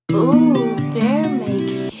Ooh, Bear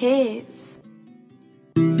make hits.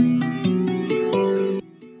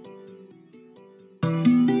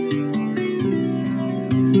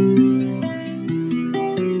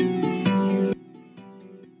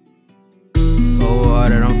 Cold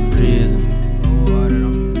hearted, I'm freezing.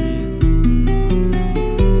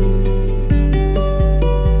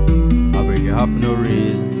 I'll break your heart for no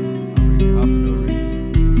reason.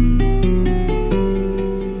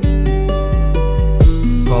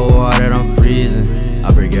 Cold hearted, I'm freezing.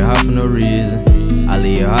 I'll break your heart for no reason. I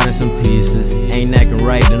leave your heart in some pieces. Ain't acting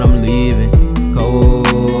right, then I'm leaving. Cold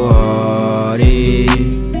hearted,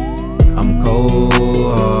 I'm cold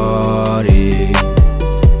hearted.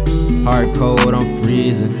 Heart cold, I'm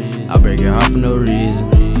freezing. I break your heart for no reason.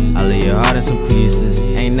 I lay your heart in some pieces.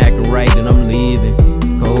 Ain't acting right, then I'm leaving.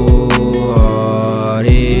 Cold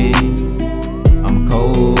hearted, I'm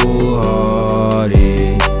cold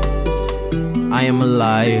hearted. I am a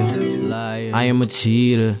liar, I am a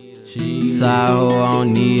cheater. Side hoe, I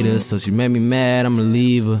don't need her, so she made me mad, I'ma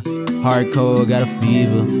leave her. Heart cold, got a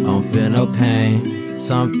fever, I don't feel no pain.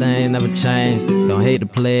 Some things never change, don't hate the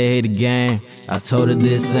play, hate the game. I told her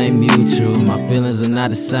this ain't mutual, my feelings are not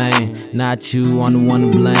the same. Not you, I'm the one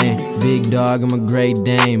to blame. Big dog, I'm a Great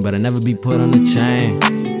Dane, but I never be put on the chain.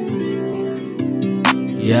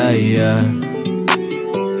 Yeah,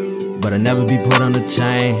 but I never be put on the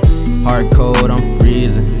chain. Heart cold, I'm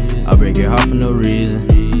freezing. I break your heart for no reason.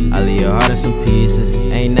 I leave your heart in some pieces.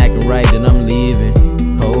 Ain't acting right, then I'm leaving.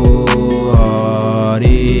 Cold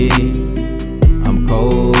hearted, I'm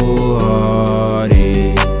cold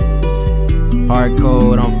hearted. Heart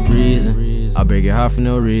cold, I'm freezing. I break your heart for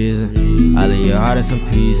no reason. I leave your heart in some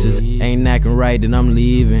pieces. Ain't acting right, then I'm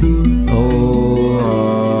leaving. Cold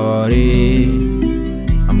hearted,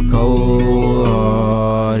 I'm cold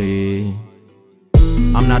hearted.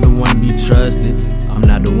 I'm not the one to be trusted, I'm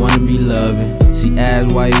not the one to be loving. She asked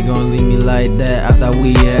why you gon' leave me like that, I thought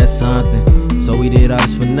we had something. So we did all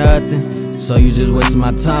this for nothing, so you just wasted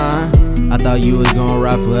my time. I thought you was gon'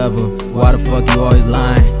 ride forever, why the fuck you always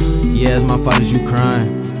lying? Yeah, it's my fault that you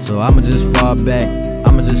crying, so I'ma just fall back,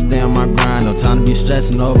 I'ma just stay on my grind. No time to be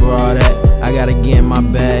stressing over all that, I gotta get in my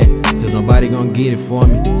bag, cause nobody gon' get it for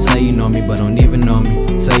me. Say you know me, but don't even know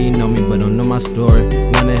me. Say you know me, but don't know my story.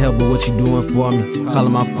 Wanna help, but what you doing for me?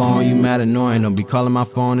 Calling my phone, you mad annoying. Don't be calling my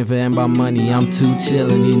phone if it ain't about money. I'm too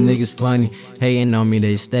chillin', these niggas funny. Hating on me,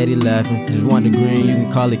 they steady laughing. Just want the green, you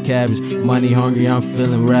can call it cabbage. Money hungry, I'm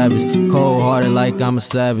feeling ravished. Cold hearted like I'm a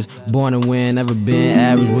savage. Born to win, never been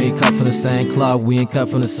average. We ain't cut from the same cloth, we ain't cut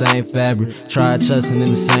from the same fabric. Tried trusting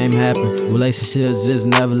and the same happened. Relationships just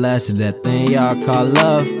never lasted. That thing y'all call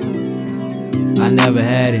love, I never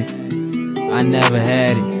had it, I never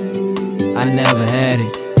had it, I never had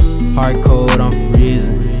it. Heart cold, I'm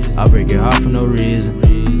freezing. I break your heart for no reason.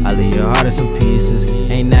 I leave your heart in some pieces.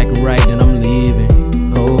 Ain't acting right, then I'm leaving.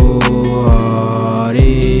 Cold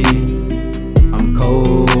hearted, I'm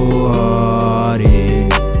cold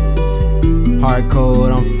hearted. Heart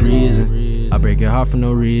cold, I'm freezing. I break your heart for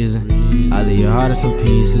no reason. I leave your heart in some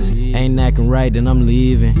pieces. Ain't acting right, then I'm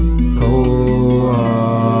leaving. Cold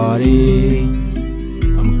hearted,